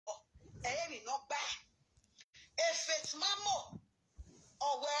Emi no ba. If it's mamo,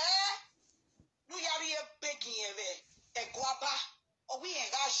 or where you yari a begging a guapa, or we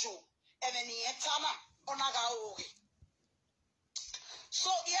ain't got you, and then the etama on a gaori. So,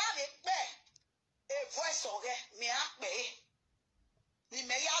 yeah, a voice of me up, me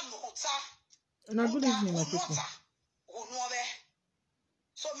may have no good evening, my people.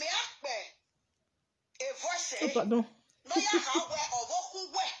 So, me up, a voice, oh, pardon. no, ya how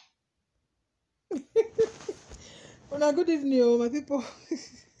where or Good evening, my people.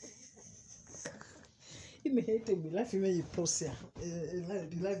 You may hate me, life when you post here.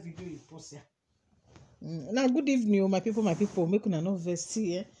 The live video you post here. Now, good evening, my people, Make una no vex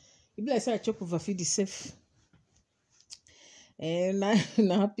see, eh? It be like say I chop over feed the safe.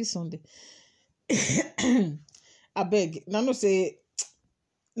 Now happy Sunday. I beg. Now no say,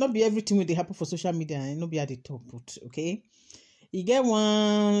 not be everything will they happen for social media and not be at the top, but okay. You get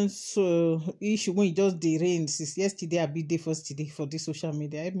one issue when you just the rain since yesterday I be day first today for this social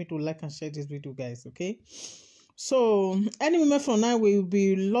media. Help me to like and share this video, guys. Okay. So any moment from now we will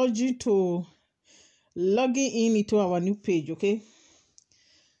be logging in into our new page. Okay.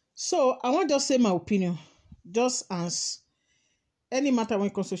 So I want to just say my opinion. Just as any matter when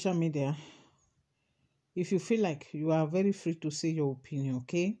it comes to social media, if you feel like you are very free to say your opinion.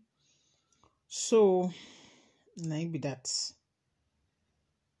 Okay. So maybe that.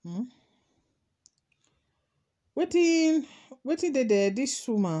 Wetin this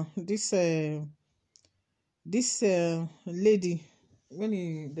woman, this lady,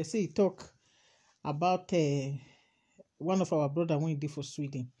 when they say he talk about one of our brother when he did for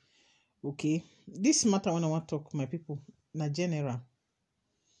Sweden. Okay, this matter when I want to talk, my people, na general.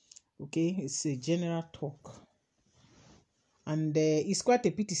 Okay, it's a general talk, and it's quite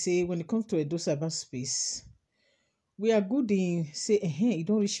a pity say when it comes to Edo cyberspace, we are good in say, you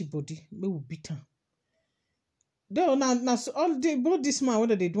don't reach your body, we will beat him. Though now all the both this man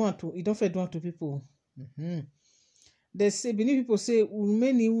whether they do want to, he don't fair do want to people. They say Benin people say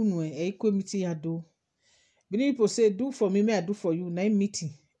many unwe equity ya do. Benin people say do for me, may I do for you. Nine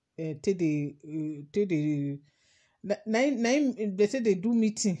meeting, they say they do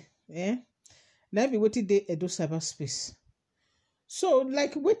meeting. Now be waiting they Edo cyberspace. So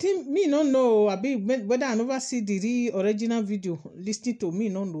like waiting me no know. I be whether I never see the original video listening to me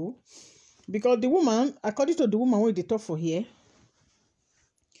no know. Because the woman, according to the woman when they talk for here,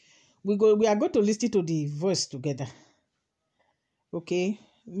 we are going to listen to the voice together. Okay,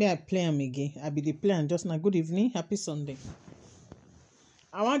 may I play him again? I be the plan just now. Good evening, happy Sunday.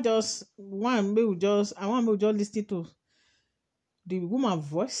 I want just listen to the woman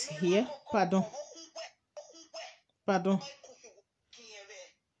voice here. Pardon.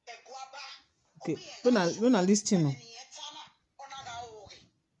 Okay, when I listen.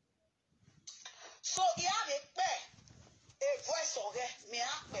 So yeah, a voice of me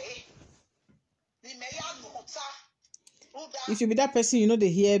if you be that person, you know they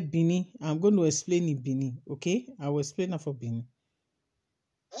hear Bini. I'm going to explain in Bini. Okay, I will explain that for Bini.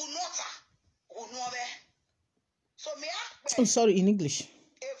 I'm sorry, in English. A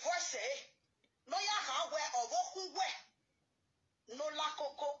voice no ya how where no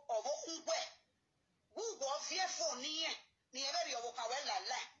Olakoko of who was fearful near every of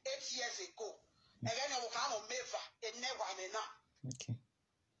 8 years ago. Again, I will come on Meva and never enough. Okay.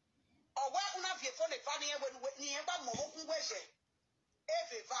 Or where one of your phone funny when near Mokuwese,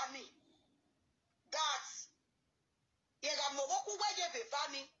 every funny. That's Yaga Moku Waje,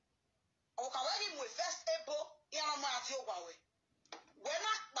 funny. Or Kawari with first able, Yamati Owawe. When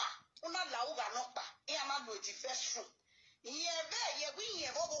not una lauga nokpa, Yama with the first room. Ye we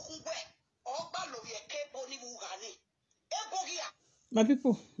have Obokunwe, or Balo, ye keep Boni Mugani. Ebogia. My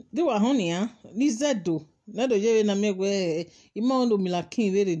people, they were honey, huh? This that do. Not the Jerry na me where Imondo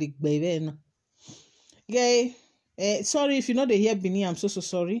Milakin very the baby. Gay, sorry if you know the hear Bini, I'm so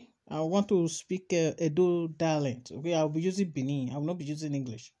sorry. I want to speak Edo dialect. Okay, I'll be using Bini. I will not be using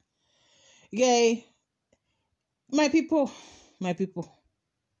English. Gay, my people.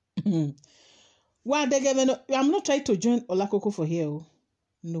 Why they give me? I'm not trying to join Olakoko for here.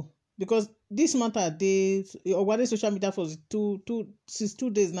 No, because this matter they or what is social media for since 2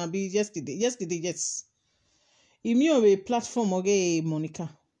 days now. Be yesterday, yes. Imi of a platform okay, Monica.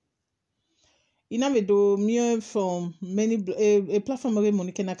 Iname do me from many a platform okay,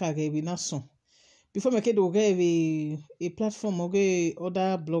 Monica Nakage we not so. Before me do a platform okay,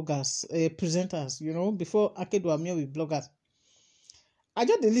 other bloggers, presenters, you know. Before I do me with bloggers. I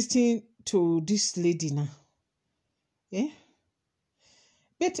just listening to this lady now.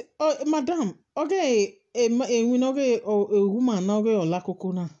 But madam, okay, we know a woman now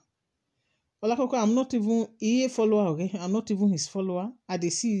Olakoko na. Olakoko, I'm not even a follower, okay? I'm not even his follower. I dey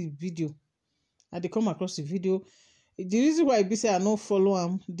see video. I dey come across the video. The reason why I be say I not follow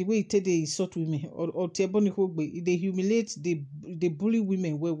him, the way he take dey insult women, or teboni hogbe, they humiliate, they bully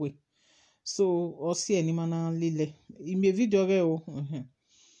women way. So, or see any man lile. In my video,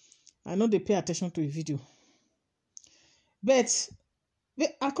 I know they pay attention to the video. But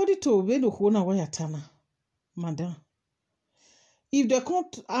according to when the Hona Wayatana, madam, if they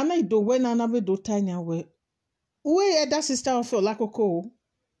can't, I know do when I never do tiny away. Where that sister of Olakoko?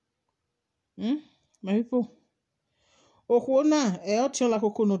 My people. Ohona,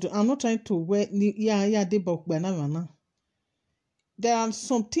 Olakoko no. I'm not trying to wear they bok banana. There are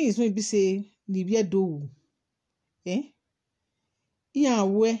some things maybe say Nibia do. Yeah,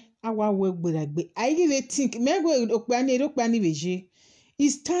 where our work would I be? I even think,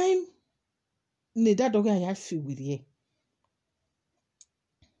 it's time. That dog I have feel with ye.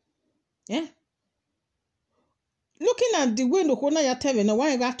 Yeah. Looking at the way no corner ya tell me, no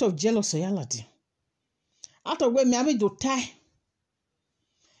why out of jealousy, out of where me have do tie.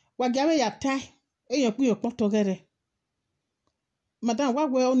 What gawe ya tie? You put your pot together. Madam, what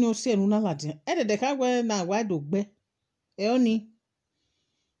we only say no ladi. The car where now why do be? Only.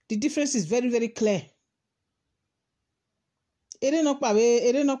 The difference is very, very clear. Ere no pawe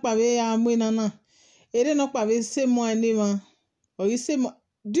amwinana. Ere no pawe say more anyone. Or you say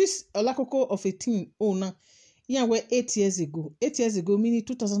this Olakoko of a teen owner. Yeah, were 8 years ago. 8 years ago, meaning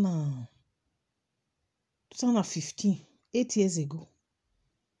 2015. 8 years ago.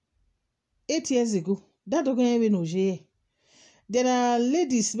 8 years ago. That don't even know. There are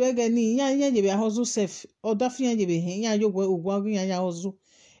ladies begging, you be a hustle self, or Daffy, you be here, you go walking, and also.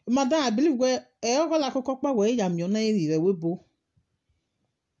 Madam, I believe where Olakoko way, I'm your name, the webo.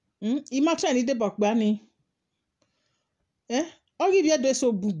 Imagine any debug banny. I'll give you a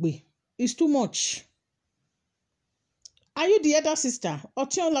so bugbe. It's too much. Are you the other sister? Or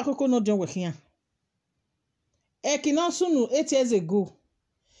Olakoko no John working? Ekinasunu 8 years ago.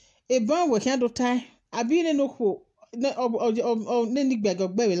 A born working do tie. I been in no ho. Or Nick bag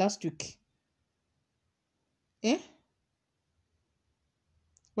of berry last week.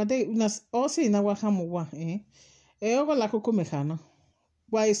 But they also in our hamowa, Olakoko mechana.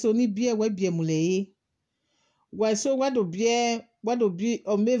 Why so ni beer we be mule? Why so what do be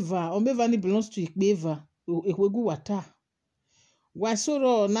omeva ni belongs to ikbeva, ekwegu wata. Why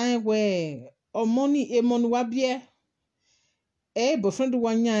so na we or money wabie boyfriend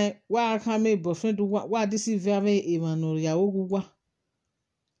one ya wa kame boyfriend wa this is very emano ya ogugwa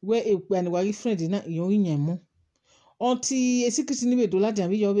where e when wa friend na yo nyamo onti esikiti ni be dola dan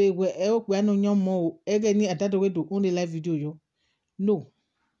bi yo be we e o pe anu nyomo ege ni adado we do only live video yo no.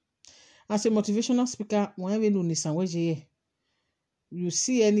 As a motivational speaker when we no ni sanweje you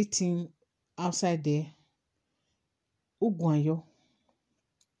see anything outside there ugwan yo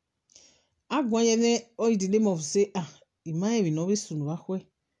agwanye all the name of say imaye we no we sunu bahwe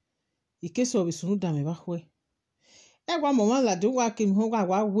ikeso we sunu da me bahwe egwa mama la do wa kim ho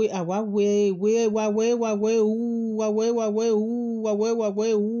wa we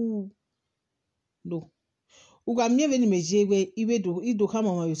no uga mie we ni meje we ido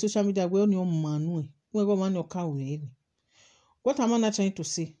kama ma social media we oni o manu we go man o ka we. What am I trying to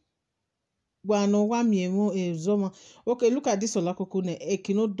say? No zoma. Okay, look at this Olakoko ne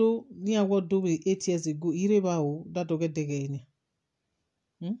ekinodo ni awodo 8 years ago. Ireba o that doge dege ni.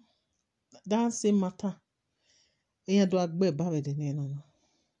 That same matter. Eya do agbe ba we de ne no.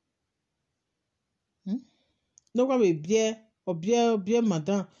 No kwa be obie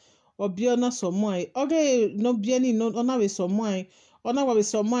madam. Obie na somo ai. Okay, no bie ni no ona we somo ai. Ona wa we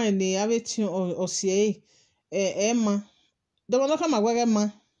somo ai ne ave ti osie ma. Do no kama wege ma.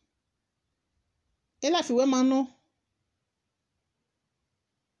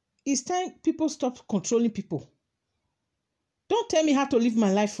 It's time people stop controlling people. Don't tell me how to live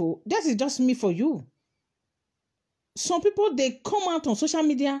my life. That is just me for you. Some people, they come out on social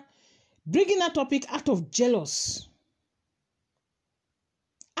media bringing that topic out of jealous.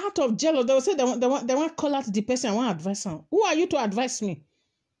 Out of jealous. They will say they want to call out the person I want to advise on. Who are you to advise me?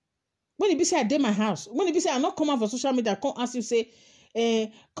 When you be say I did my house. When you be say I not come out for social media, come ask you say,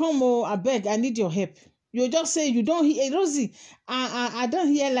 come I beg, I need your help. You just say you don't hear Rossy. I don't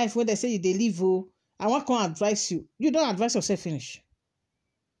hear life when they say they leave. I want to advise you. You don't advise yourself finish.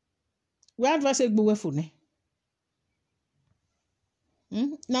 We advise you go for ne.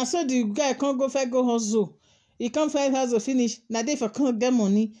 Now so the guy can't go hustle. He can't find hustle finish. Now they for can't get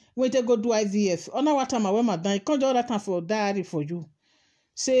money. Wait to go do IVF. On what time I went madam. He can't do that time for diary for you.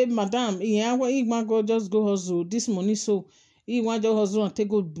 Say madam, yeah, when you go just go hustle this money so. He want your husband to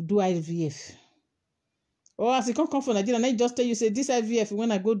go do IVF. Or as he come from Nigeria, and I just tell you, say, this IVF,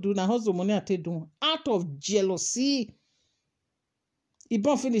 when I go do, now husband money I take do. Out of jealousy. He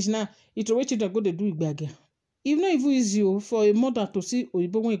born finish now, it will wait you to go to do it back. If not even easy for a mother to see, or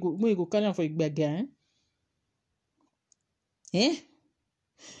when you go carry on for it back,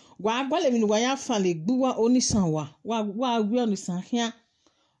 Wa gbale mi wa ya fan le gbu wa onisan wa we onisan hia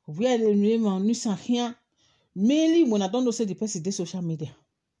we le mi ma onisan hia mainly when I don't know say the person dey social media.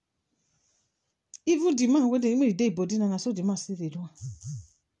 Even the man when they dey body na so the man still dey do.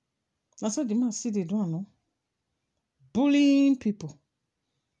 Na so the man still dey do no. Bullying people.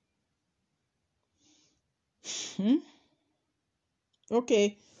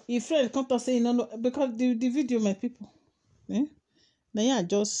 Okay, if friend come to say no because the video my people. Now yeah,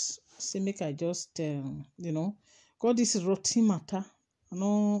 just say make I just God this is routine matter.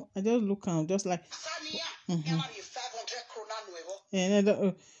 I just look and just like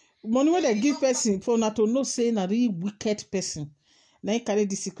money when they give person for not to know say na really wicked person. Now you carry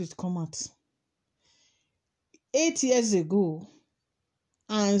the secret come out. 8 years ago,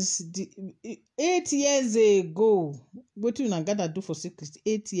 and 8 years ago, what you na gather do for secret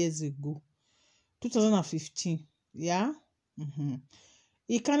 8 years ago, 2015, yeah.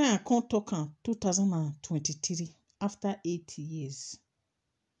 He can't talk in 2023 after 8 years.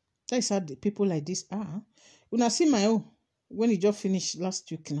 That's how the people like this are. When I see my own when he just finished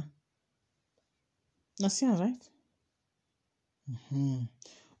last week now. Now see right?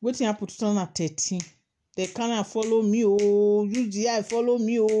 Waiting up to 2013. They can't follow me. Oh, UGI follow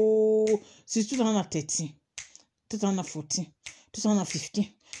me. Oh, since 2013, 2014,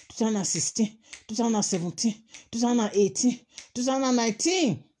 2015. 2016, 2017, 2018,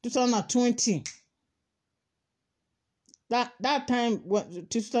 2019, 2020. That time,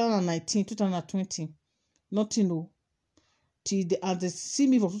 2019, 2020, nothing no. Till they see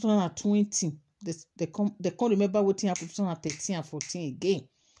me for 2020, they can't remember what happened 2013 and 14 again.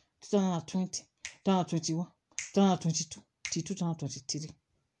 2020, 2021, 2022, till 2023.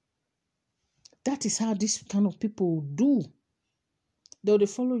 That is how this kind of people do. They will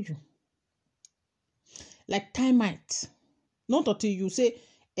follow you. Like termite. Not until you say,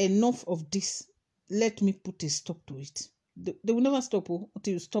 enough of this. Let me put a stop to it. They will never stop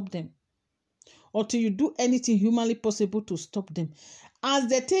until you stop them. Until you do anything humanly possible to stop them. As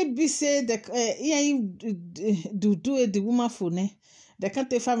the TB say, the woman phone, they can't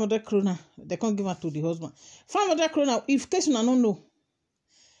take 500 krona. They can't give her to the husband. 500 krona, if case you don't know.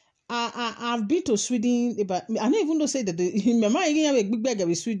 I've been to Sweden, but I don't even know say that my mind again have a big bag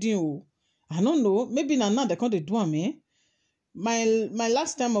of Sweden. Oh, I don't know. Maybe now they can't do me. My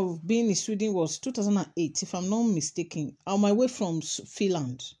last time of being in Sweden was 2008, if I'm not mistaken. On my way from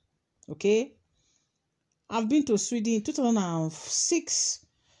Finland. Okay, I've been to Sweden 2006,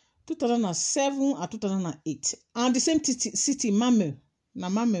 2007, and 2008, and the same city, Malmö. Now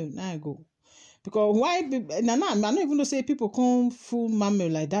I go. Because why? I don't even know say people come full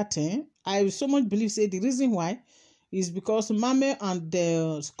Malmö like that. I so much believe say the reason why is because Malmö and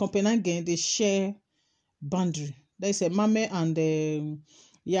the Copenhagen they share boundary. They say Malmö and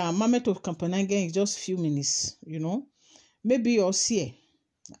Malmö to Copenhagen is just few minutes. You know, maybe you'll see.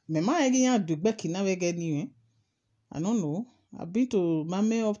 I don't know. I've been to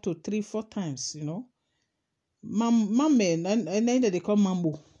Malmö up to 3-4 times. You know, Malmö and then they call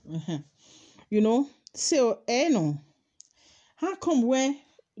Mambo. You know, so no. How come where?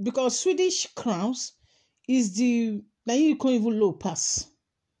 Because Swedish crowns is the now you can't even low pass.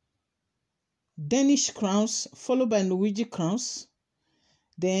 Danish crowns followed by Norwegian crowns,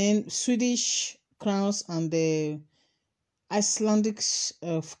 then Swedish crowns and the Icelandic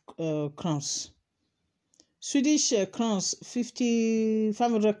crowns. Swedish crowns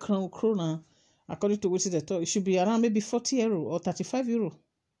 500 krona according to what they thought it should be around maybe 40 euro or 35 euro.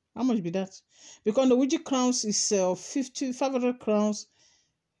 How much be that? Because Norwegian crowns is 500 crowns.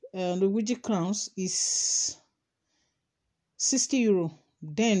 Norwegian crowns is 60 euro.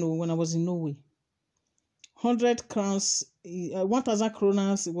 Then when I was in Norway, 100 crowns, 1,000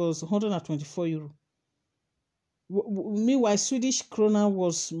 kronas was 124 euro. Meanwhile, Swedish krona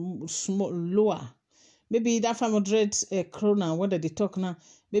was lower. Maybe that 500 krona, what did they talk now?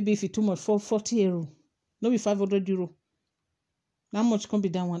 Maybe if it too much, 40 euro. Maybe 500 euro. How much can be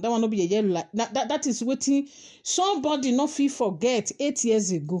that one? That one not be a year like that is waiting. Somebody not feel forget 8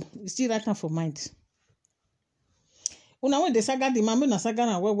 years ago. You still right now for mind. When the saga the man na saga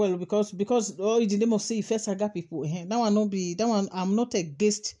na well because in the name of say first saga people. That one not be that one. I'm not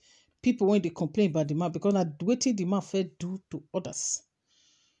against people when they complain about the man because I waiting the man fair do to others.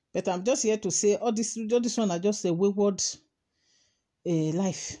 But I'm just here to say all this one are just a wayward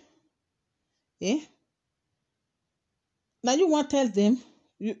life. Now you want to tell them,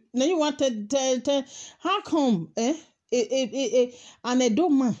 now you want to tell how come an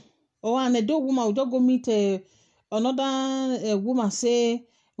adult man or an adult woman will just go meet another woman, say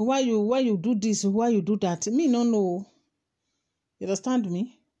why you do this, why you do that. Me no know. You understand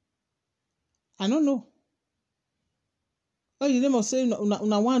me? I don't know. Oh, you never say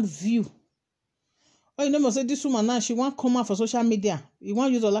una one view. Oh, you never say this woman now she want come out for social media. You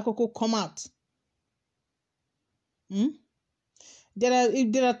want use Olakoko come out.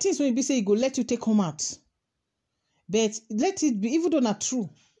 There are things when you be say you go let you take come out. But let it be, even though not true.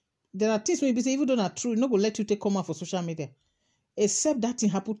 There are things when you be say even though not true, no go let you take come out for social media. Except that thing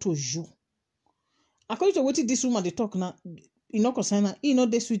happen to you. According to what this woman they talk now, you know concern her, you know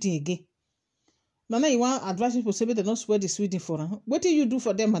they sweeting again. Now you want advise people say they don't swear the sweeting for her. What do you do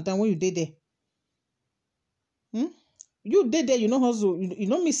for them, madam, when you did there? You did there, you know hustle. You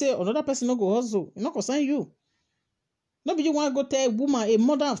know me say another person no go hustle. You know concern you. Nobody you want to go tell a woman, a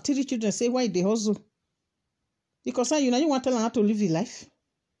mother of 3 children, say why they hustle. You concern you now you want to tell her how to live your life.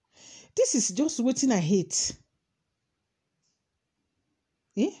 This is just what I hate.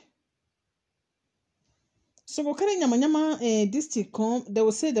 So go carry nyama this thing come. They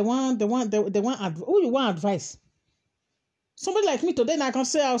will say they want who you want advice. Somebody like me today, I can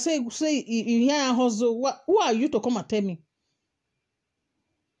say I'll say you hear a hustle. Who are you to come and tell me?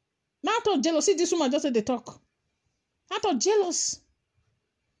 Now out of jealousy, this woman just said they talk. Out of jealous.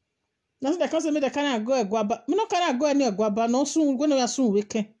 Now they can't say me they can't go guaba. Me not can't go any guaba. No soon when we are soon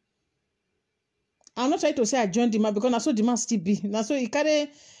weekend. I'm not trying to say I joined the man because I saw the man still be. Now so he carry.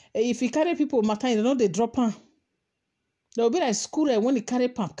 If he carry people matter, they know they drop on. There will be like school when he carry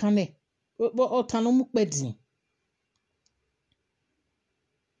pump can.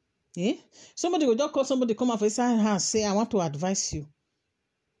 Somebody will just call somebody come off his hand and say, I want to advise you.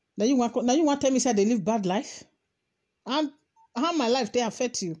 Now you want to tell me say they live bad life? And how my life they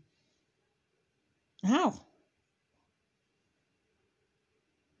affect you? How?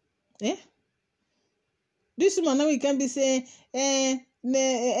 This woman now we can be saying,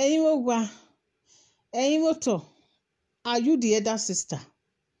 Worto, are you the elder sister?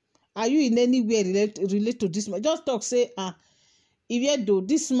 Are you in any way relate to this man? Just talk, say, if you do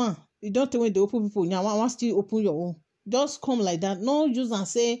this man, you don't tell me the open people, now I want to open your own. Just come like that. No use and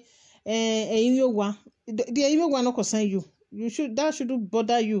say, the one not concern you. That shouldn't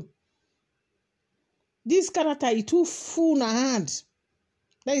bother you. This character is too full in hand.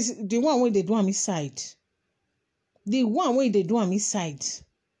 That is the one when they do on my side. The one way they do on my side.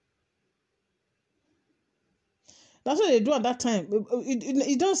 That's what they do at that time.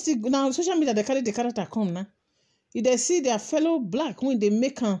 It don't still now. Social media they carry the character come now. If they see their fellow black when they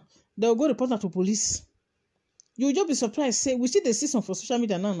make them, they'll go report that to police. You'll just be surprised. Say we see the system for social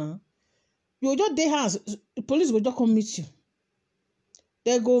media now. You'll just they has police will just come meet you.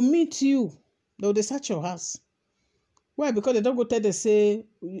 They go meet you. They'll search your house. Why? Because they don't go tell they say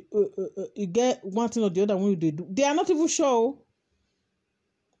you get one thing or the other when they do. They are not even sure.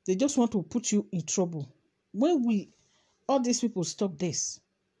 They just want to put you in trouble. When all these people stop this?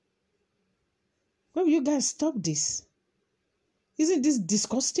 When will you guys stop this? Isn't this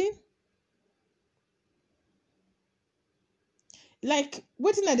disgusting? Like,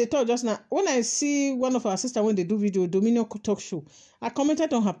 what thing I they talk just now, when I see one of our sisters when they do video, Dominion talk show, I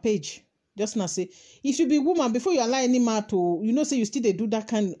commented on her page just now say, if you be woman, before you allow any man to, say you still they do that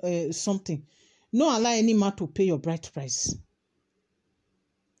kind something, no allow any man to pay your bride price.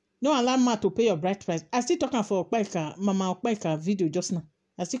 No allow man to pay your bride price. I still talking for Mama Okpaika video just now.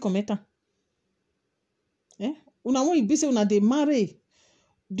 I still comment. Una when you be say una they marry,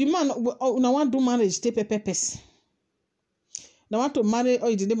 the man una want do marriage take purpose. Now want to marry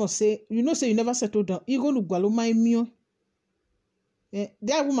or the name of say say you never settle down. You go to Gualoma mio.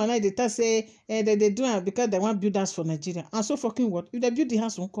 That woman like they say they do it because they want build house for Nigeria. And so fucking what? If they build the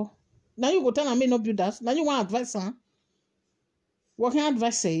house, uncle. Now you go tell them may not build house. Now you want advice, huh? What can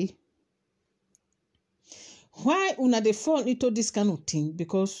advice say? Why una they fall into this kind of thing?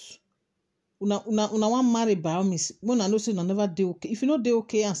 Because una want marry by all means. When I know say una never do okay. If you know they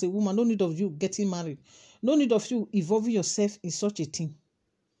okay as a woman, no need of you getting married. No need of you involving yourself in such a thing.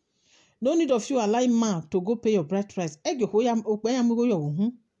 No need of you allowing man to go pay your bride price. Ege hoya okpaya mugo yo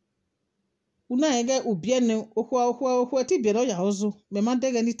hu. Una ege ubiene okwa ti bieno ya hozo. Me man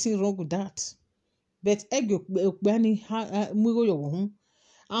deg anything wrong with that. But ege okpani mugo yo hu.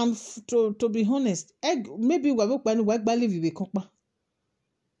 And to be honest, maybe we okpani wa gba live we konpa.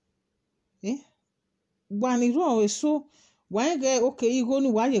 Gwani ro so wa ege okay igo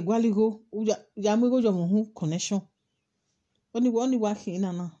nu wa ye gwaligo ya mugo yo hu connection. Only working in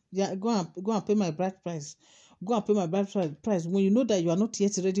and yeah, go and pay my bride price. Go and pay my bride price when you know that you are not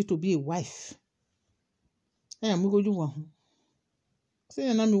yet ready to be a wife. I am go you one.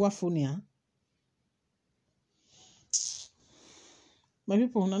 Say na me wa phone ya. My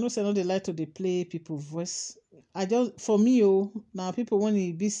people, I know say no they like to dey play people voice. I just for me now people when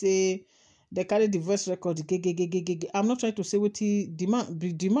it be say they carry the voice record I'm not trying to say what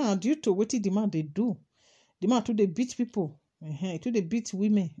demand due to what demand they do. Demand to they beat people. To they beat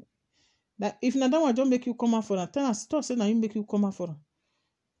women. That if na that one don't make you come out for that, tell us stop say na you make you come out for that.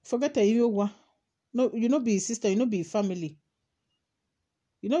 Forget that you wa. No, you not be sister, you not be family.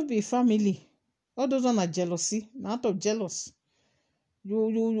 You not be family. All those one are jealousy. Not out of jealous.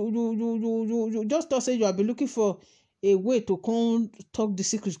 You just thought say you have been looking for a way to come talk the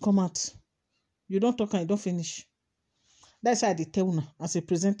secret come out. You don't talk and you don't finish. That's why I tell you as a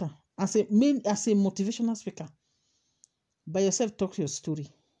presenter, as a motivational speaker. By yourself, talk your story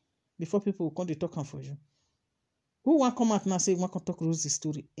before people will come to talk for you. Who want come out now say want to talk Rossy's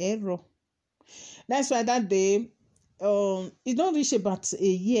story? Error. That's why that day, it don't reach about a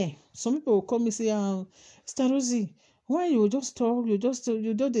year. Some people will come and say, Star Rossy, why you just talk? You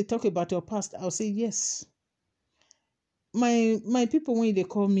don't they talk about your past? I'll say yes. My people when they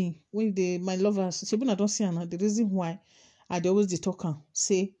call me, my lovers, I don't see the reason why I always they talk and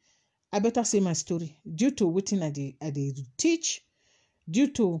say I better say my story due to waiting I they teach, due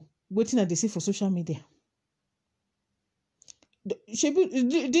to waiting I they see for social media. The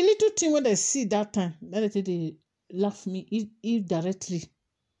little thing when they see that time, that they laugh me if directly.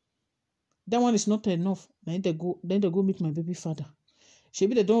 That one is not enough. Then they go meet my baby father.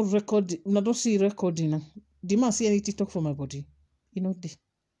 Shebi they don't record, I don't see recording. The man see anything talk for my body. You know they.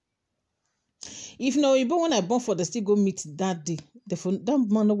 If no, even when I born for the still go meet that day, that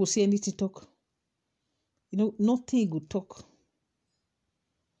man no go see anything talk. You know, nothing go talk.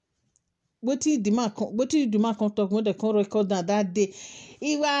 What the man can talk when they can record that day.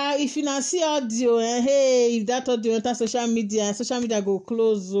 If you not see audio, hey, if that audio enter social media go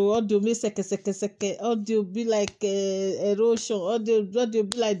close. Audio be seke. Audio be like erosion. Audio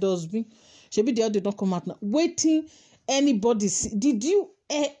be like dustbin. Should the audio don't come out now. Waiting, anybody see?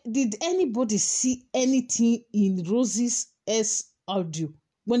 Did anybody see anything in Rossy's audio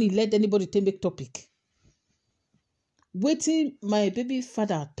when he let anybody make topic? Waiting, my baby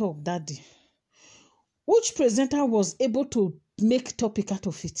father talk that day. Which presenter was able to make topic out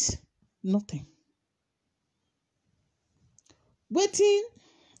of it? Nothing. Waiting,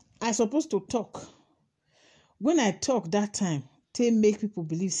 I supposed to talk. When I talk that time, to make people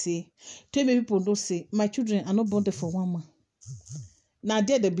believe say, to make people know say, my children are not born there for 1 month. Now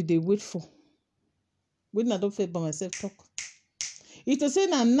there they be they wait for. When I don't feel by myself talk. It to say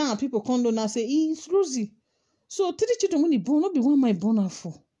now people come down and say, it's Rossy. So 3 children when he born, not be 1 month born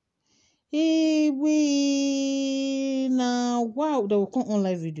for. Hey, we now wow, they will come on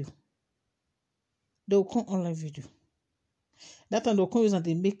live video. That time they will come use and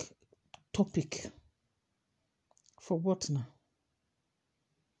they make topic. For what now?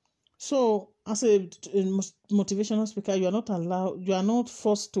 So, as a motivational speaker, you are not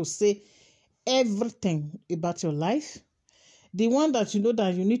forced to say everything about your life. The one that you know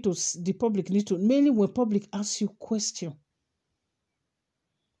that you need to, the public need to, mainly when public asks you question,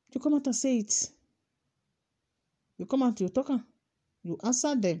 you come out and say it. You come out, you talk, you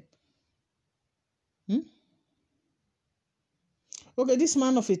answer them. Okay, this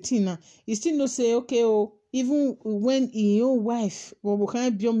man of 18 now, he still no say, okay, even when his own wife,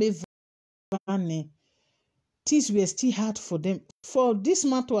 things were still hard for them. For this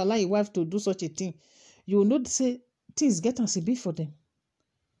man to allow his wife to do such a thing, you will not say things get as a bit for them.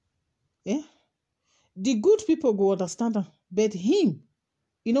 Yeah? The good people go understand that, but him,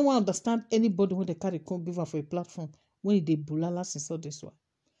 you don't want to understand anybody when they carry come beaver for a platform when they bulala since all this one.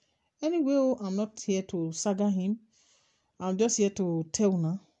 Anyway, I'm not here to saga him. I'm just here to tell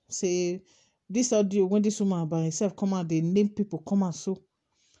now, say this audio when this woman by herself come out, they name people come out so.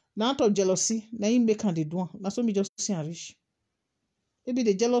 Now out of jealousy, now you make and they do. That's what me just see and rich. Maybe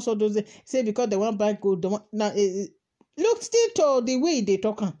they jealous of those say because they want buy gold. Now look still to the way they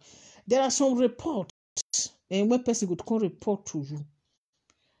talk. There are some reports, and when person could come report to you,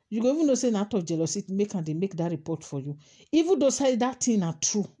 you go even know say out of jealousy make and they make that report for you. Even though say that thing are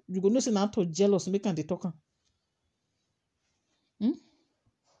true, you go know say out of jealous make and they talk.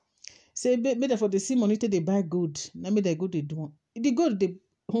 Say better for the see money they buy gold. Now me they go they do. The gold they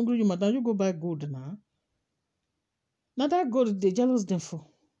hungry you madam, you go buy gold now. Now that gold they jealous them for.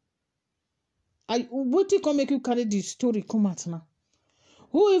 What you come make you carry the story come out now?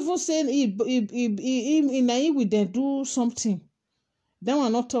 Who even saying he with them do something? That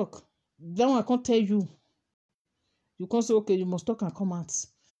one not talk. That one can't tell you. You can't say, okay, you must talk and come out.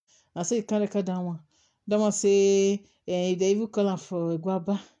 I say, you can't record that one. That one say, they even call her for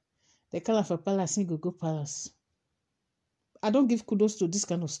Guaba. They call her for Palace, go Palace. I don't give kudos to this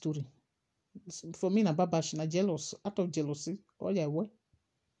kind of story. For me, na babash, na jealous, out of jealousy. Oh, yeah, what?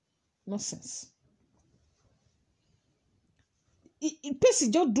 Nonsense.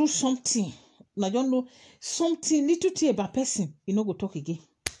 Person just do something. Now, you know, something, little thing about person, you know, go talk again.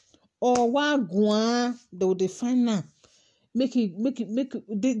 Or one guan, they will define now. Make it,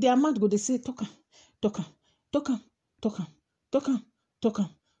 the amount go, they say, talk. Go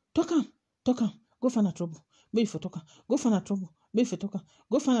find a trouble. Maybe for talk. Go find a trouble. Maybe for talk.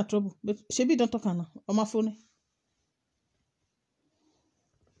 Go find a trouble. But she don't talk now. On my phone.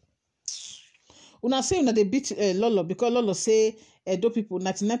 Una say una they beat Lolo because Lolo say Edo people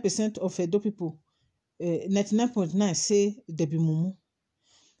 99% of Edo people 99.9 say they be mumu.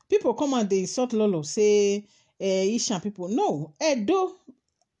 People come and they insult Lolo say Ishan people. No, Edo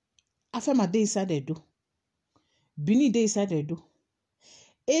Afema dey inside Edo. Bini dey inside Edo.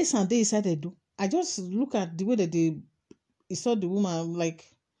 Asan dey inside Edo. I just look at the way that they insult the woman. I'm like,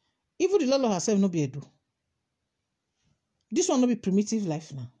 even the Lolo herself no be Edo. This one no be primitive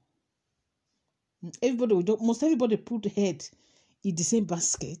life now. Most everybody put head in the same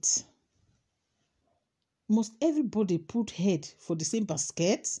basket. Must everybody put head for the same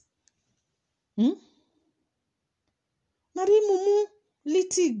basket? Now the mumu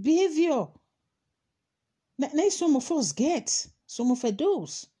little behavior. Now some of us get, some of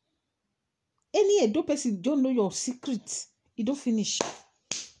those. Any Edo person don't know your secret, you don't finish.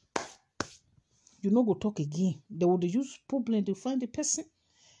 You no go talk again. They will use problem to find the person.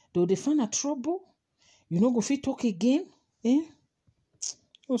 They will find a trouble. You no go fit talk again.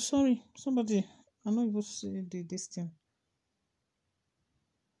 Oh, sorry. Somebody, I know you say this thing.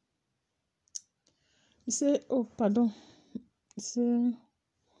 He say, oh, pardon. He say,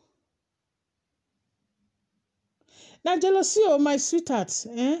 now jealousy, oh, my sweetheart.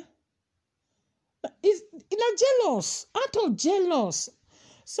 It's not jealous. Out of jealous.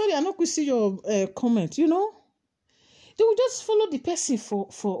 Sorry, I not could see your comment. You know, they will just follow the person for.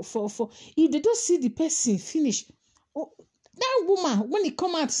 If they don't see the person finish, oh, that woman when he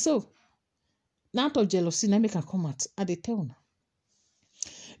come out so, now out of jealousy, now make her come out. And they tell her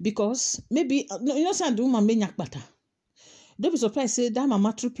because maybe you know, say the woman may nyak better. Don't be surprised say that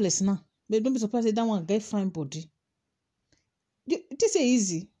mama triplets now. But don't be surprised say that one get fine body. It is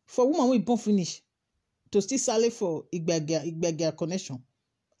easy for woman we born finish to still sally for Igbega connection.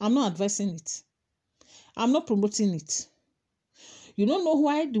 I'm not advising it. I'm not promoting it. You don't know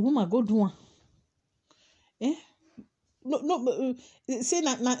why the woman go do one. No, say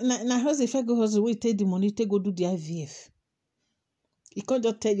na husband if I go husband we take the money, take go do the IVF. He can't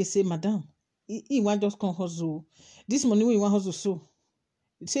just tell you, say, madam, he want just come hustle. This money we want hustle so.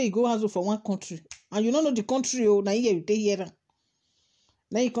 Say you go hustle for one country. And you don't know the country, oh, now here you take here.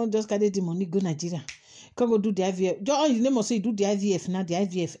 Now you can't just carry the money, go Nigeria. Can't go do the IVF. Just you never say do the IVF, now the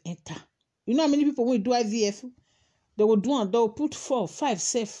IVF enter. You know how many people when do IVF? They will do one, they will put 4, 5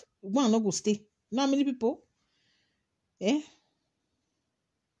 safe. One not go stay. You know how many people? I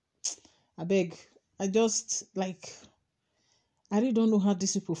beg. I just like I really don't know how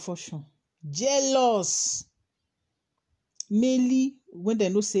these people function. Jealous. Mainly when they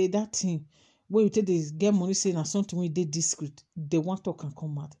no say that thing. When you take this get money saying na something when they discreet, they want to talk and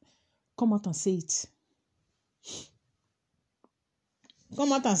come out. Come out and say it.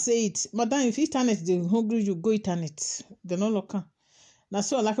 Come out and say it. Madam, if internet they hungry, you go internet. They no look. Now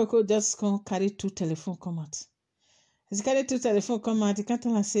so Olakoko just come carry 2 telephone come out. As carry 2 telephone come out, he can't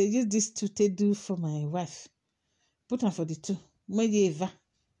tell and say, use this to take do for my wife. Put her for the 2. Maybe Eva.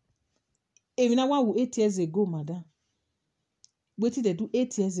 Even now 8 years ago, madam. What did they do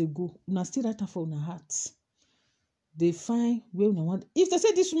 8 years ago? Una still write for una heart. They find where una want. If they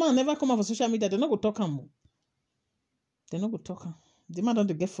say this woman never come out for social media, they're not go talk am. They're not go talk am. The man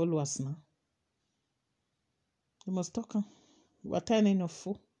don't get followers now. They must talk am. What time enough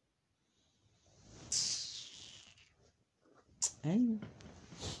for?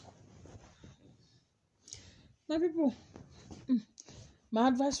 My people, my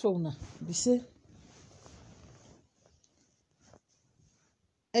advice for una be say,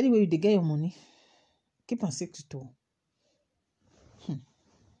 anyway, you dey get your money, keep am secret o.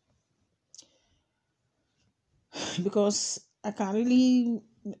 Because I can really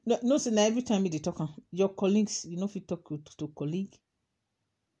no say na every time you dey talk am, your colleagues, you know, if you talk to colleague,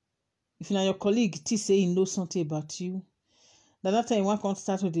 if na your colleague think say he know something about you, That time you want to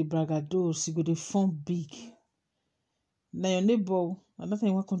start with the braggadocio, you go dey form big. Now your neighbor, another time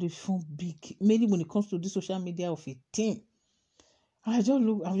you want to form big. Mainly when it comes to this social media of a team. I'm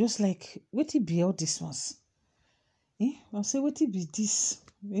just like, what it be all this ones? I'll say, what it be this?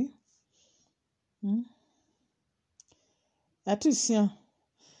 At least, yeah.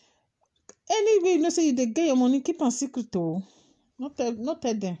 Anyway, you know, say you dey get your money, keep on secret, oh. Not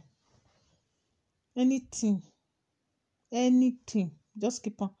tell them. Anything, just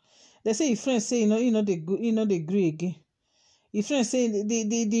keep on. They say your friends say, they agree again. Your friends say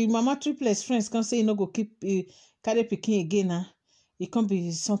the mama triplets friends can say go keep carry pikin again now. It can't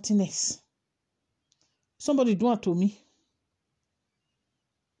be something else. Somebody do it to me.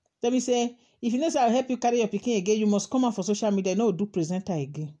 Let me say, if you know say I'll help you carry your pikin again, you must come out for social media. No, do presenter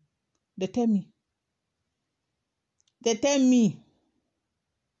again. They tell me.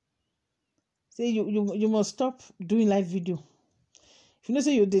 Say you must stop doing live video. If you know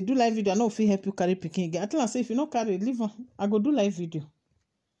say they do live video, I know if you help you carry pikin again. I tell her say if you not carry, leave on. I go do live video.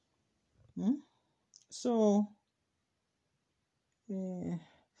 So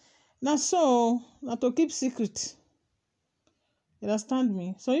now to keep secret. You understand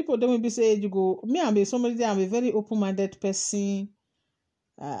me? Some people don't maybe say you go. Me, I'm a very open-minded person.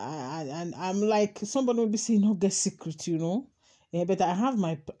 And I'm like somebody will be saying no get secret, you know. But I have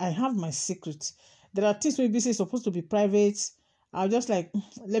my secret. There are things maybe say supposed to be private. I'll just like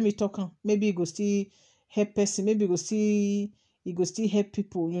let me talk. Maybe it go still help person. Maybe it go still help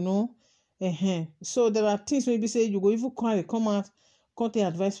people, you know. So there are things maybe say you go even come out, can't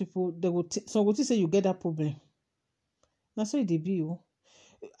advise people. They will some go say you get that problem. That's why they be you.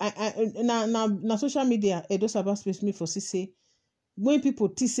 Now social media. Those about space me for say. When people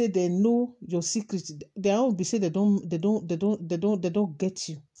say they know your secret, they all be say they don't get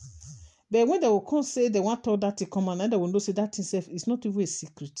you. But when they will come say they want all that to come on, and they will know say that itself is not even a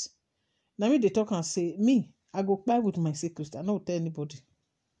secret. Now me they talk and say me, I go buy with my secret. I don't tell anybody.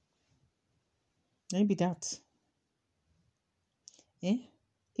 Maybe that.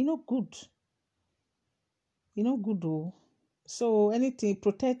 Good. Good though. So anything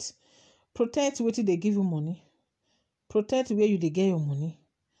protect what they give you money. Protect where you they get your money.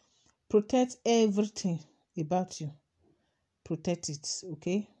 Protect everything about you. Protect it,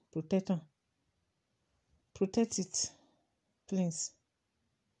 okay? Protect it, please.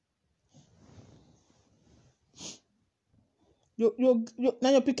 Now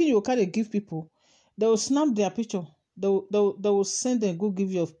your pikin you carry give people. They will snap their picture. They will send them go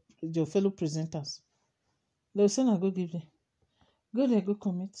give your fellow presenters. They will send and go give them. Go there, go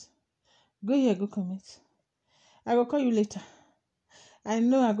commit. Go here, go commit. I will call you later. I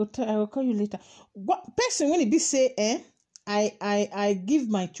know I will call you later. What person when it be say I give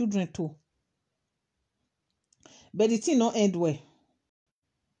my children to, but the thing not end well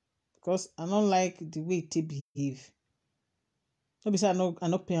because I don't like the way they behave. So besides I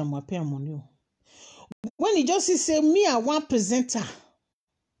not pay money. When he just say me and one presenter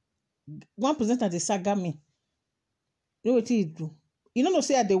they saga me. You know what he do? You know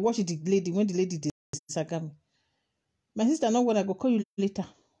say they watch the lady when the lady they saga me. My sister know what I go call you later.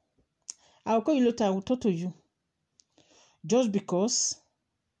 I will call you later. I will talk to you. Just because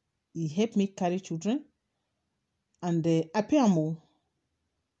he helped me carry children and I pay more.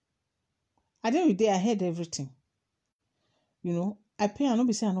 At the end of the day, I heard everything. You know, I pay and not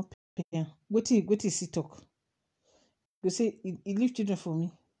be say I not pay. Wait till he talk. They say he leave children for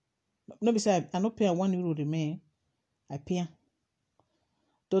me. No be say I not pay €1 remain. I pay.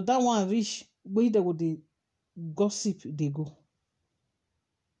 Though that one reach where they would the gossip they go.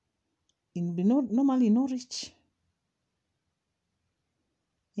 In be no normally no rich.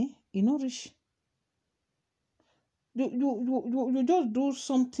 You no rich. You just do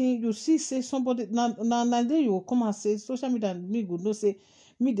something. You see say somebody now then you will come and say social media and me go no say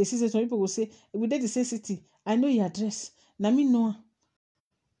me they see say some people will say we did the same city. I know your address. Now me know.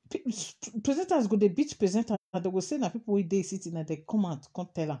 Presenters go the beat presenter and they will say that people with they city and they come out come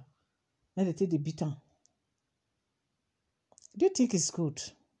tell her. Then they take the beat on. Do you think it's good?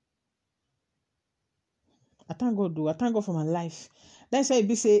 I thank God though. I thank God for my life. That's why it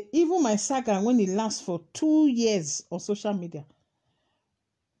be say even my saga when it lasts for 2 years on social media,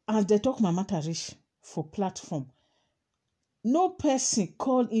 as they talk my matter reach for platform. No person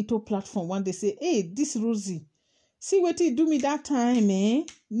call into platform when they say, hey, this Rossy, see what he do me that time, eh?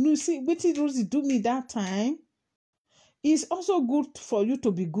 No, see what Rossy do me that time. It's also good for you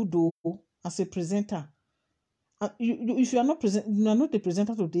to be good though as a presenter. If you are not the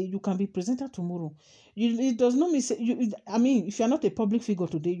presenter today, you can be presenter tomorrow. It does not mean say if you are not a public figure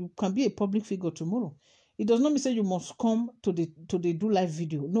today, you can be a public figure tomorrow. It does not mean say you must come to the do live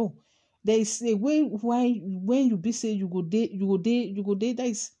video. No. There is a way why when you be say you go there, that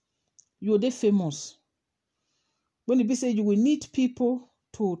is you go there famous. When you be say you will need people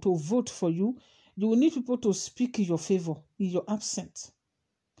to vote for you, you will need people to speak in your favor in your absence.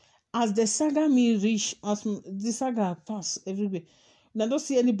 As the saga me reach, as the saga pass everywhere, I don't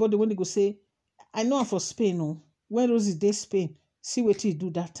see anybody when they go say, I know I'm for Spain. No, when Rossy dey Spain, see what he do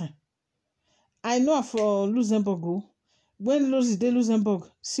that time. I know I'm for Luxembourg. Oh, when Rossy dey Luxembourg,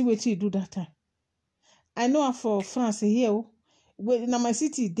 see what he do that time. I know I'm for France here. Oh, when in my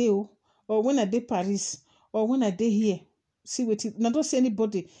city dey oh, or when I dey Paris, or when I dey here, see what he. I don't see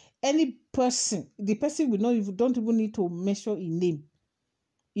anybody, any person. The person will not even don't even need to measure in name.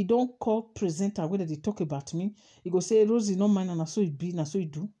 He don't call presenter whether they talk about me. He go say Rossy no man and so it be, and so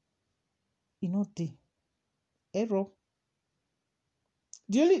it do. He not dey. Error.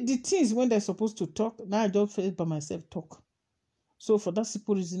 The things when they're supposed to talk, now I just feel by myself talk. So for that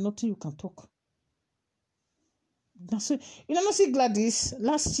simple reason, nothing you can talk. That's so you know, not see Gladys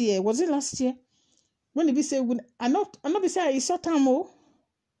last year. Was it last year? When they be say when I not be say I saw time oh.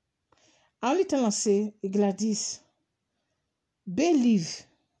 I only tell her say Gladys, believe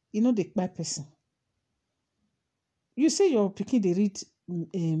you know the bad person. You say your pikin they read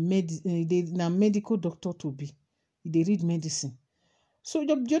they na medical doctor to be. They read medicine. So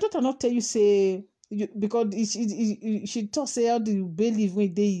your daughter not tell you say because she talk say how the believe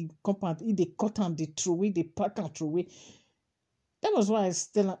when they compound they cut and they throw away, they pack and throw away. That was why I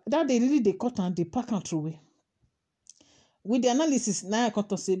tell her that they really they cut and they pack and throw away. With the analysis now I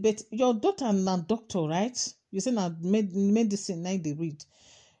can't say, but your daughter na doctor, right? You say na medicine now they read.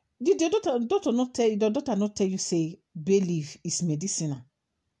 Did your daughter not tell you say believe is medicine?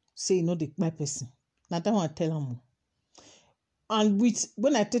 Say you know the my person. Now that one I tell her more. And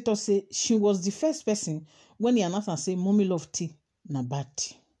when I tell her say she was the first person when he announced and say mommy love tea na bad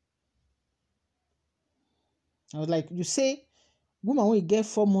tea. I was like, you say woman when you get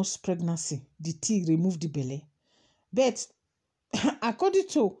 4 months pregnancy, the tea remove the belly. But according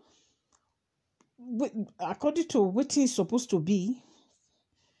to what it's supposed to be,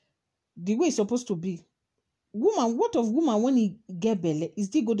 the way it's supposed to be, what of woman when he get belly is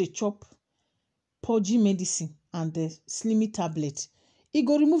they go to chop purgy medicine and the slimmy tablet. He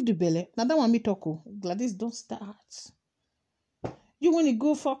go remove the belly. Now that one me talk. Gladys don't start. You when you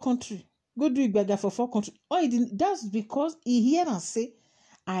go for country, go do it beggar for 4 country. Oh, that's because he hear and say,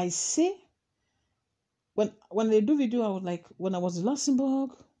 I say. When they do video, I was like, when I was in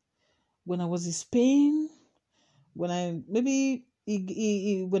Luxembourg, when I was in Spain, when I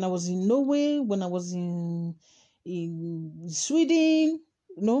was in Norway, when I was in Sweden,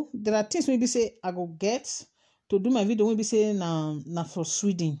 you know, there are things maybe say I go get to do my video. Maybe say na for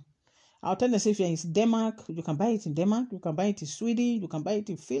Sweden. I'll tell them say if you're in Denmark, you can buy it in Denmark, you can buy it in Sweden, you can buy it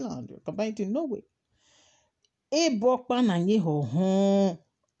in Finland, you can buy it in Norway.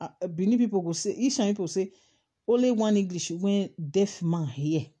 Benin people go say, Asian people say, only one English when deaf man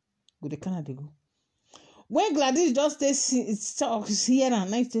here. Go to Canada go. When Gladys just talks here and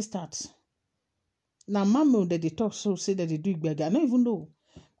night they start. Now Mammo that they talk so say that they do it better. I don't even know.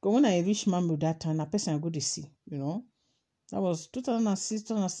 Because when I reach Mammo that time, a person I go to see, you know. That was 2006,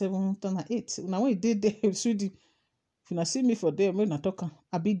 2007, 2008. Now when they did there, Sweden, if you see me for there, when I talk,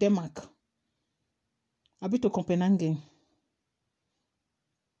 I be Denmark. I be to Copenhagen.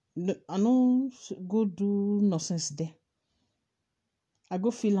 I no go do nonsense there. I go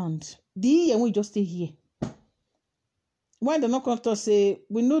Finland. The year we just stay here. Why they not come to say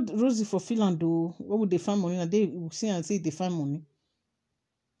we know Rossy for Finland though? What would they find money? And they will see and say they find money.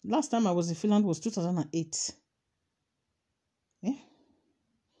 Last time I was in Finland was 2008. Eh?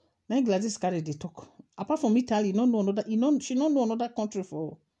 Now Gladys carry the talk. Apart from Italy, she don't know another country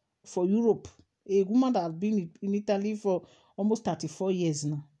for Europe. A woman that has been in Italy for almost 34 years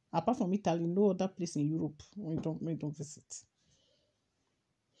now. Apart from Italy, no other place in Europe we don't visit.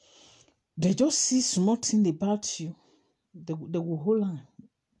 They just see small thing about you. They will hold on.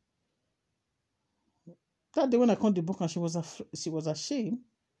 That day when I come to the book and she was ashamed.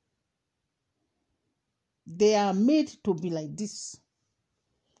 They are made to be like this.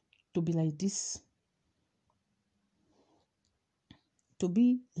 To be like this. To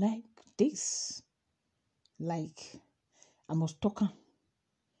be like this. Like I must talk.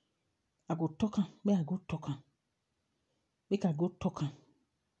 I go talk. Make I go talk. Make I go talk.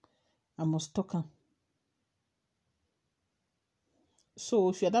 I must talk. So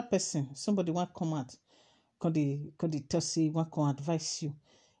if you're that person, somebody want come out, can they tell say want come advise you.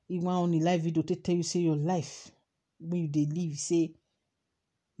 You want on the live video to tell you say your life when you dey live say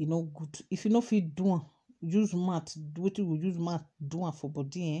you know good. If you know fit do use math, wetin we use math do am for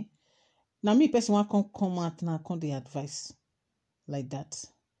body, eh? Now me person wan come out now, come the advice like that.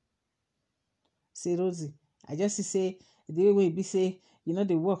 Say Rosie, I just say the way be say, you know,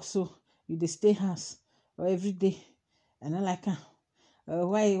 they work so you dey stay house or every day. And I like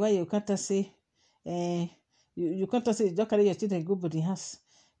why you can't say you can't say you just carry your children go body house.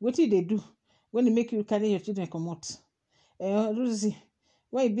 What do they do when they make you carry your children come out? Rosie,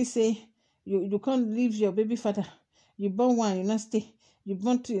 why be say you can't leave your baby father? You born one, you not stay. You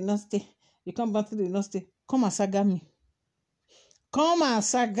born two, you not stay. You come back to the not stay. Come and saga me. Come and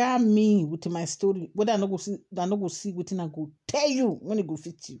saga me with my story. Whether I no go see what I go tell you when it go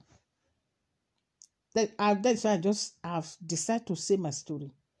fit you. That's why I've decided to say my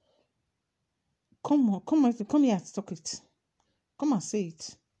story. Come here and talk it. Come and say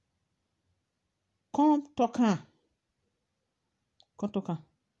it. Come talk her. Come talk her.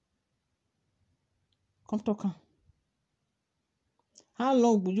 Come talk her. How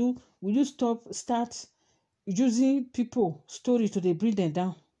long will you start using people story to they bring them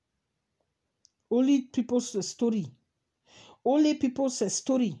down? Only people's story. Only people's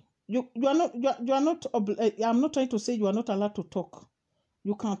story. You are not. I'm not trying to say you are not allowed to talk.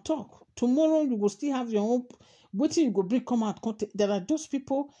 You can talk. Tomorrow you will still have your own. Waiting you go bring come out. There are just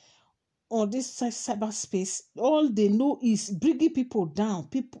people on this cyberspace. All they know is bringing people down.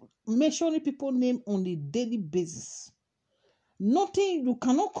 People mentioning people name on a daily basis. Nothing. You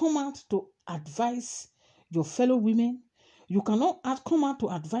cannot come out to advise your fellow women. You cannot come out to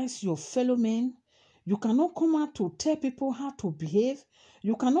advise your fellow men. You cannot come out to tell people how to behave.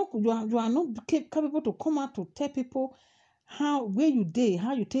 You are not capable to come out to tell people where you did,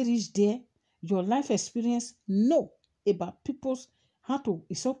 how you reach there, your life experience. No, about people's how to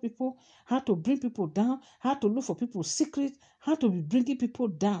insult people, how to bring people down, how to look for people's secrets, how to be bringing people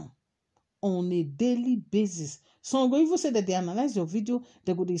down on a daily basis. Some go even say that they analyze your video,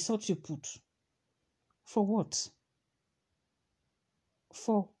 they go insult you put. For what?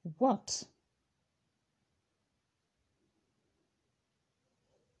 For what?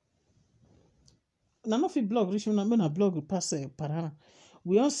 Now not fit blog reach when I blog pass Parana.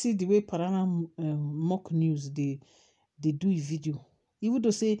 We all see the way Parana mock news they do a video. Even though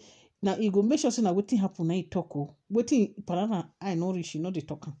say now you go make sure say na wetin happen na you talk o. Wetin Parana I know reach you know they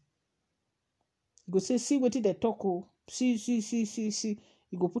talk. You go say see wetin they talk o. See.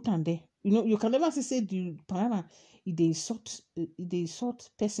 You go put on there. You know you can never say the Parana they insult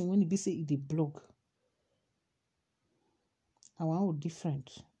person when it be say they blog. Our own different.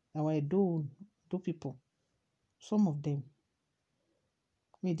 Our do people. Some of them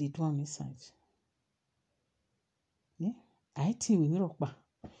may they do on inside. Yeah, I think we rock back.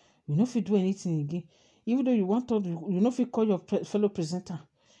 You know if you do anything again, even though you want to, you know if you call your fellow presenter,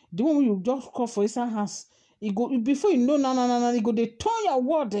 the one you just call for his house, you go before you know, no, you go they turn your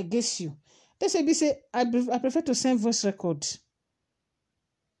word against you. They say, I prefer to send voice record.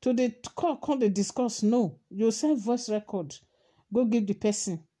 To the call they discuss. No, you send voice record. Go give the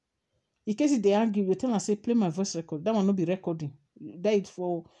person. In case they argue, you tell them say play my voice record. That will not be recording. That is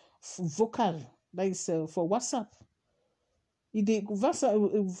for vocal. That is for WhatsApp. If the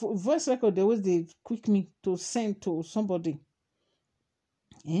voice record, they always they quick me to send to somebody.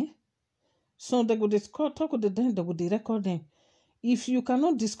 So they go talk with them, they go record them. If you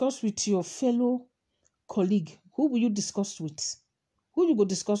cannot discuss with your fellow colleague, who will you discuss with? Who you go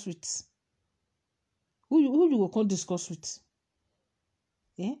discuss with? Who you go come discuss with?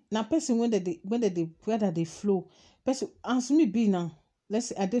 Now person when they flow. Person as me be now. Let's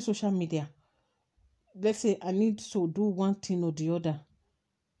say I do social media. Let's say I need to do one thing or the other.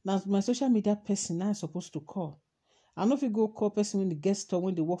 Now my social media person now I'm supposed to call. I know if you go call person when they get store,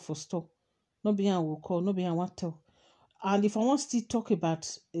 when they work for store. No be I will call, no be I want tell. And if I want to talk about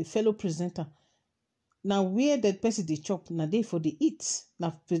a fellow presenter, now where that person they chop, now they for the eat.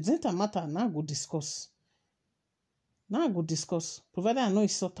 Now presenter matter, now I go discuss. Provided I know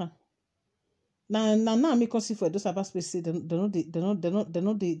it's certain. Now me see for those about space say they know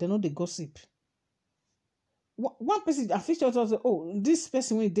the gossip. One person I featured also, oh, this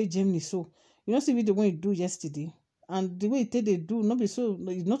person when they Germany, so you know see video when you do yesterday. And the way they do, not be so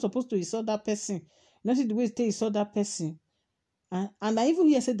you're not supposed to insult that person. You know see the way they insult that person. And I even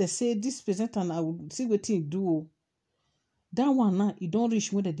hear say they say this presenter and I will see what he do. That one now you don't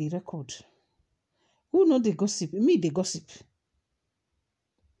reach when they record. Who know the gossip? Me the gossip.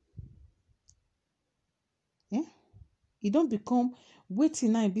 It don't become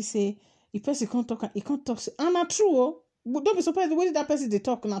waiting now and be say if person can't talk say, and not true oh. But don't be surprised the way that person they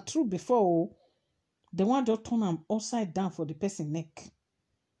talk not true before oh. They want to turn them upside down for the person neck.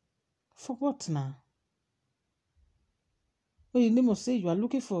 For what now? Or the name of say you are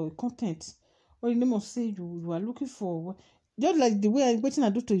looking for content. Or the name of say you are looking for just like the way I waiting I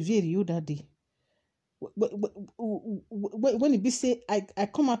do to Ivy you that day. When it be say I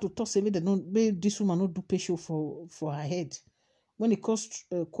come out to talk say they don't make this woman not do patio for her head. When it caused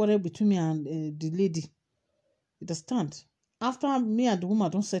quarrel between me and the lady, it understand. After me and the woman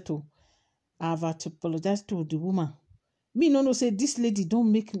don't settle, I have apologized to the woman. Me no say this lady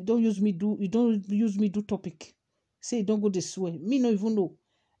don't use me do topic. Say don't go this way. Me no even know.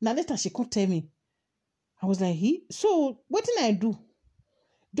 Now later she can't tell me. I was like, so what did I do?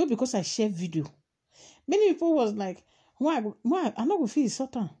 Just because I share video. Many people was like, why I'm not gonna feel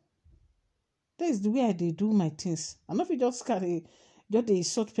certain. That is the way I do my things. I'm not just carry just a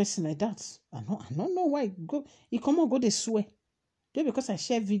sort person like that. I don't know why he come on go this way. Just because I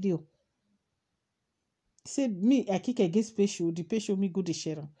share video. Say me, I kick against patient, the patient me go the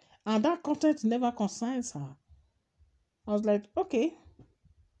share. And that content never concerns her. I was like, okay.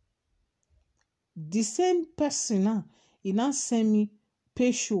 The same person now, he now send me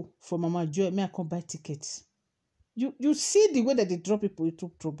pay show for Mama Joy. May I come buy tickets? You see the way that they drop people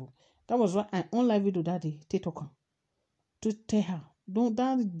into trouble. That was why I online video that day. Talk to tell her, don't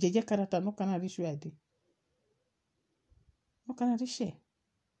that JJ character no can reach where I did. No can reach share.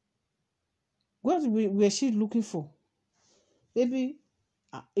 What were she looking for? Maybe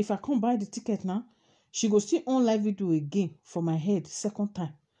if I come buy the ticket now, she go see online video again for my head second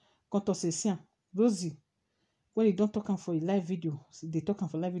time. Come to say, Rossy, when you don't talk am for a live video, they talk am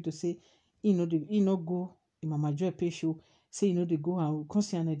for live video say he no go in Mama Joy pay show, say you know they go and come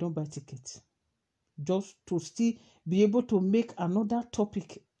see and I don't buy ticket. Just to still be able to make another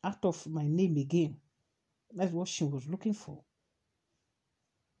topic out of my name again. That's what she was looking for.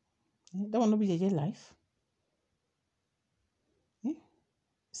 That will not be your life.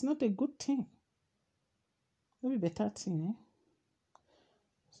 It's not a good thing. It'll be better thing.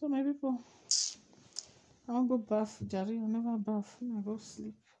 So my people, I won't go bath, Jerry. I'll never bath. I go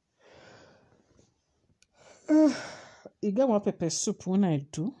sleep. You get one pepper soup when I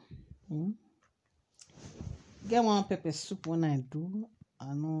do. Get one pepper soup when I do.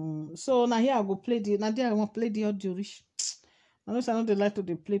 I know. So now here I go play the. Now there I want play the audio. I know I don't like to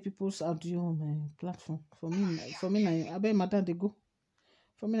play people's audio on my platform. For me, I bet matter they go.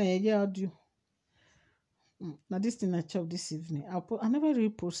 For me, I hear audio. Now this thing I chop this evening. I never really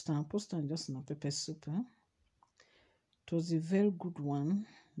post them. Post them just in a pepper soup. It was a very good one.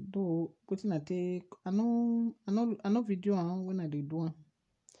 Though putting I take, I know video when I did do one.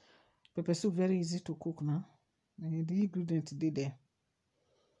 Pepper soup very easy to cook now. And the ingredient did there.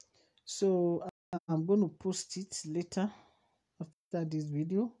 So I'm going to post it later after this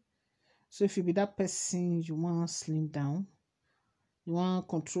video. So if you be that person you want to slim down, you want to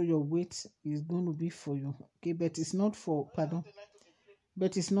control your weight, it's going to be for you. Okay, but it's not for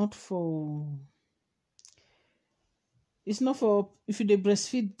but it's not for if you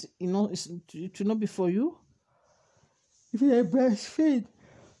breastfeed, it will not be for you. If you breastfeed,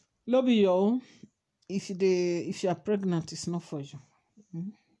 not be your own. If you are pregnant, it's not for you.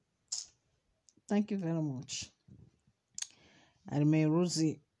 Thank you very much. I remain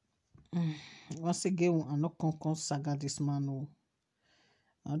Rossy. Once again, I'm not con saga this man. No,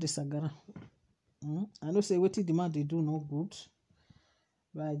 the saga. I know say what the man they do no good,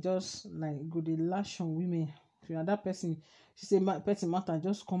 but I just like go the lash on women. If you are that person, she say person matter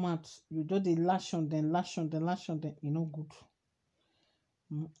just come out. You just the lash on, then you know good.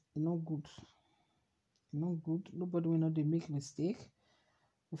 You know good. You know good. Nobody will not they make mistake.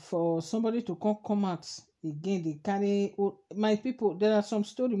 For somebody to come out again, they carry my people. There are some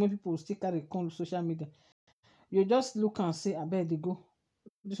stories when people still carry on social media. You just look and say, I bet they go.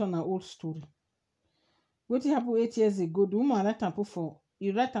 This one an old story. What happened 8 years ago? The woman write and put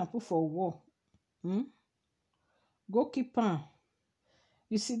for war. Go keep on.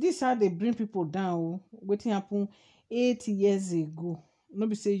 You see, this how they bring people down. What happened 8 years ago?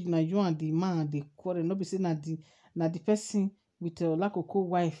 Nobody say you and the man they quarrel. Nobody say na the person with Olakoko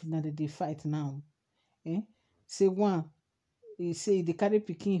wife that they fight now. Say one, he say they carry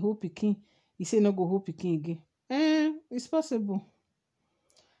pikin, who pikin. He say no go who pikin again. It's possible.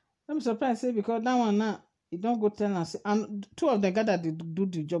 I'm surprised say because that one now you don't go tell us, and two of them gather they do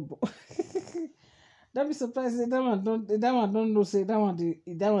the job. Don't be surprised say that one don't know say that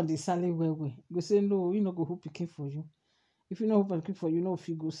one they sally well. Go say no, you know go who pikin for you. If you know who pikin for you, know if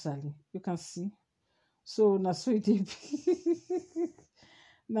you go sally. You can see. So na so it be.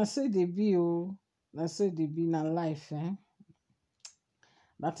 Na so they be na so they be na life.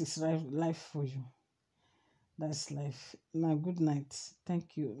 That is life for you. That's life. Now good night.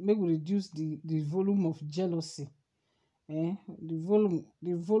 Thank you. Maybe reduce the volume of jealousy The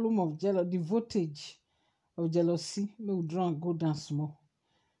volume of the voltage of jealousy, may we draw and go down small.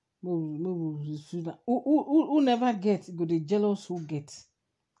 Who never get go the jealous who get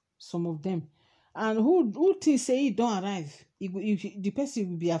some of them, and who think say he don't arrive. The person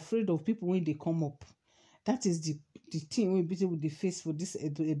will be afraid of people when they come up. That is the thing we be with the face for this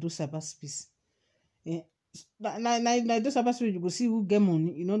Edo cyberspace. Na Edo cyberspace you go see who get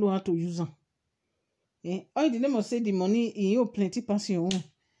money, you don't know how to use them. All the name of say the money in your plenty pass your own.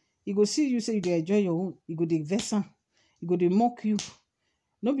 You go see you say you dey enjoy your own, you go dey vex am, you go dey mock you.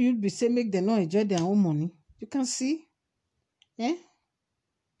 No be you be say make them not enjoy their own money. You can see,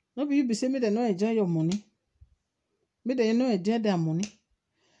 no be you be say make them not enjoy your money. Make them not enjoy their money.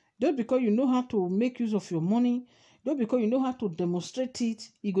 Just because you know how to make use of your money, just because you know how to demonstrate it,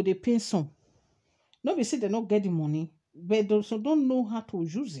 you go dey pay some. No be say they not get the money, but they also don't know how to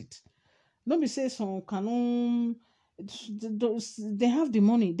use it. No be say some cannot. They have the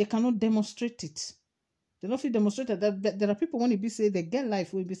money, they cannot demonstrate it. They don't feel demonstrated that there are people when it be say they get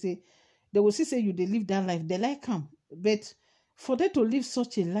life, will be say they will see say you they live that life, they like them. But for them to live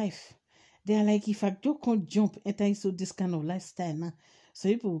such a life, they are like, if I just can't jump enter into this kind of lifestyle now, so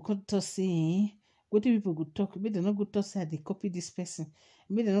people will come to say, what do people go talk? Maybe they not go talk say they copy this person.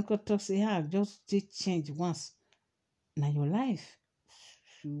 Maybe they not go talk say, I just change once. Now your life,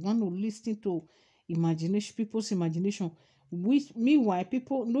 you want to listen to imagination, people's imagination. Which meanwhile,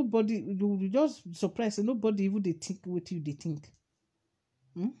 people, nobody, you just surprised, nobody even they think what you they think.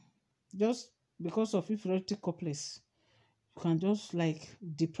 Just because of inferiority complex, you can just like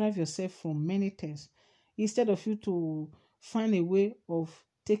deprive yourself from many things instead of you to find a way of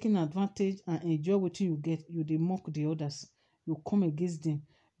taking advantage and enjoy what you get. You they mock the others, you come against them.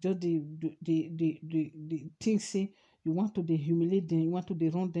 Just the things say you want to humiliate them, you want to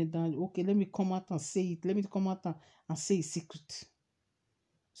run them down. Okay, let me come out and say it. Let me come out and say a secret.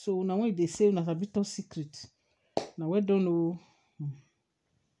 So now when they say una a bit of secret, now we don't know.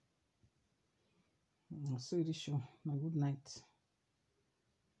 So it is sure. Now good night.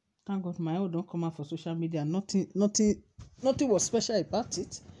 Thank God my own don't come out for social media. Nothing was special about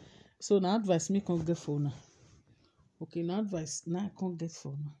it. So now advice me can't get for now. Okay, now advice now I can't get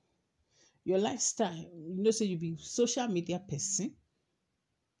for now. Your lifestyle, you know, say you be social media person.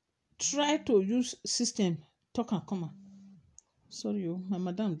 Try to use system talk and come on. Sorry, my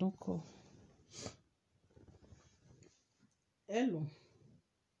madam don't call. Hello,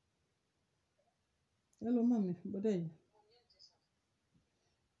 mommy. But then,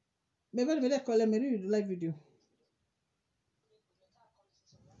 maybe they call me read live video.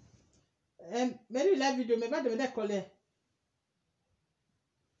 Maybe live video. Maybe they call her.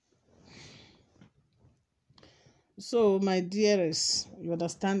 So, my dearest, you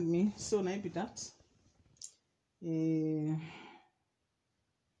understand me? So, maybe that.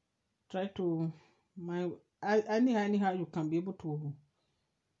 Try to anyhow you can be able to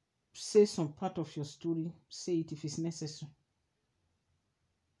say some part of your story. Say it if it's necessary.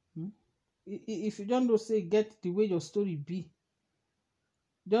 If you don't know, say get the way your story be.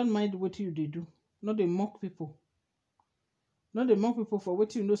 Don't mind what you they do. Not they mock people. Not they mock people for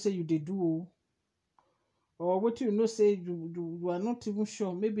what you know say you they do. Or what you know say you are not even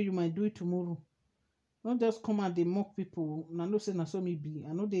sure. Maybe you might do it tomorrow. Not just come and they mock people. I know say na so me be.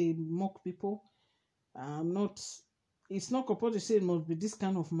 I know they mock people. It's not compulsory to say it must be this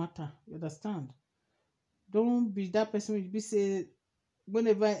kind of matter. You understand? Don't be that person will be say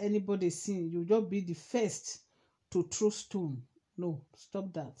whenever anybody sin, you just be the first to throw stone. No,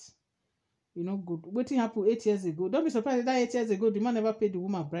 stop that. You know, good. What happened 8 years ago? Don't be surprised that 8 years ago the man never paid the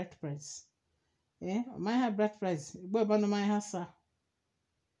woman bride price. My have bride price. Boy, but no my house.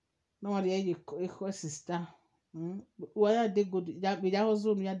 No one the sister. Why they good? Ya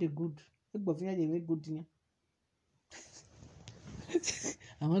also me they good. They good.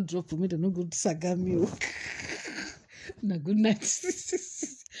 I want drop for me to no good saga me. Na good night.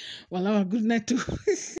 Well, good night too.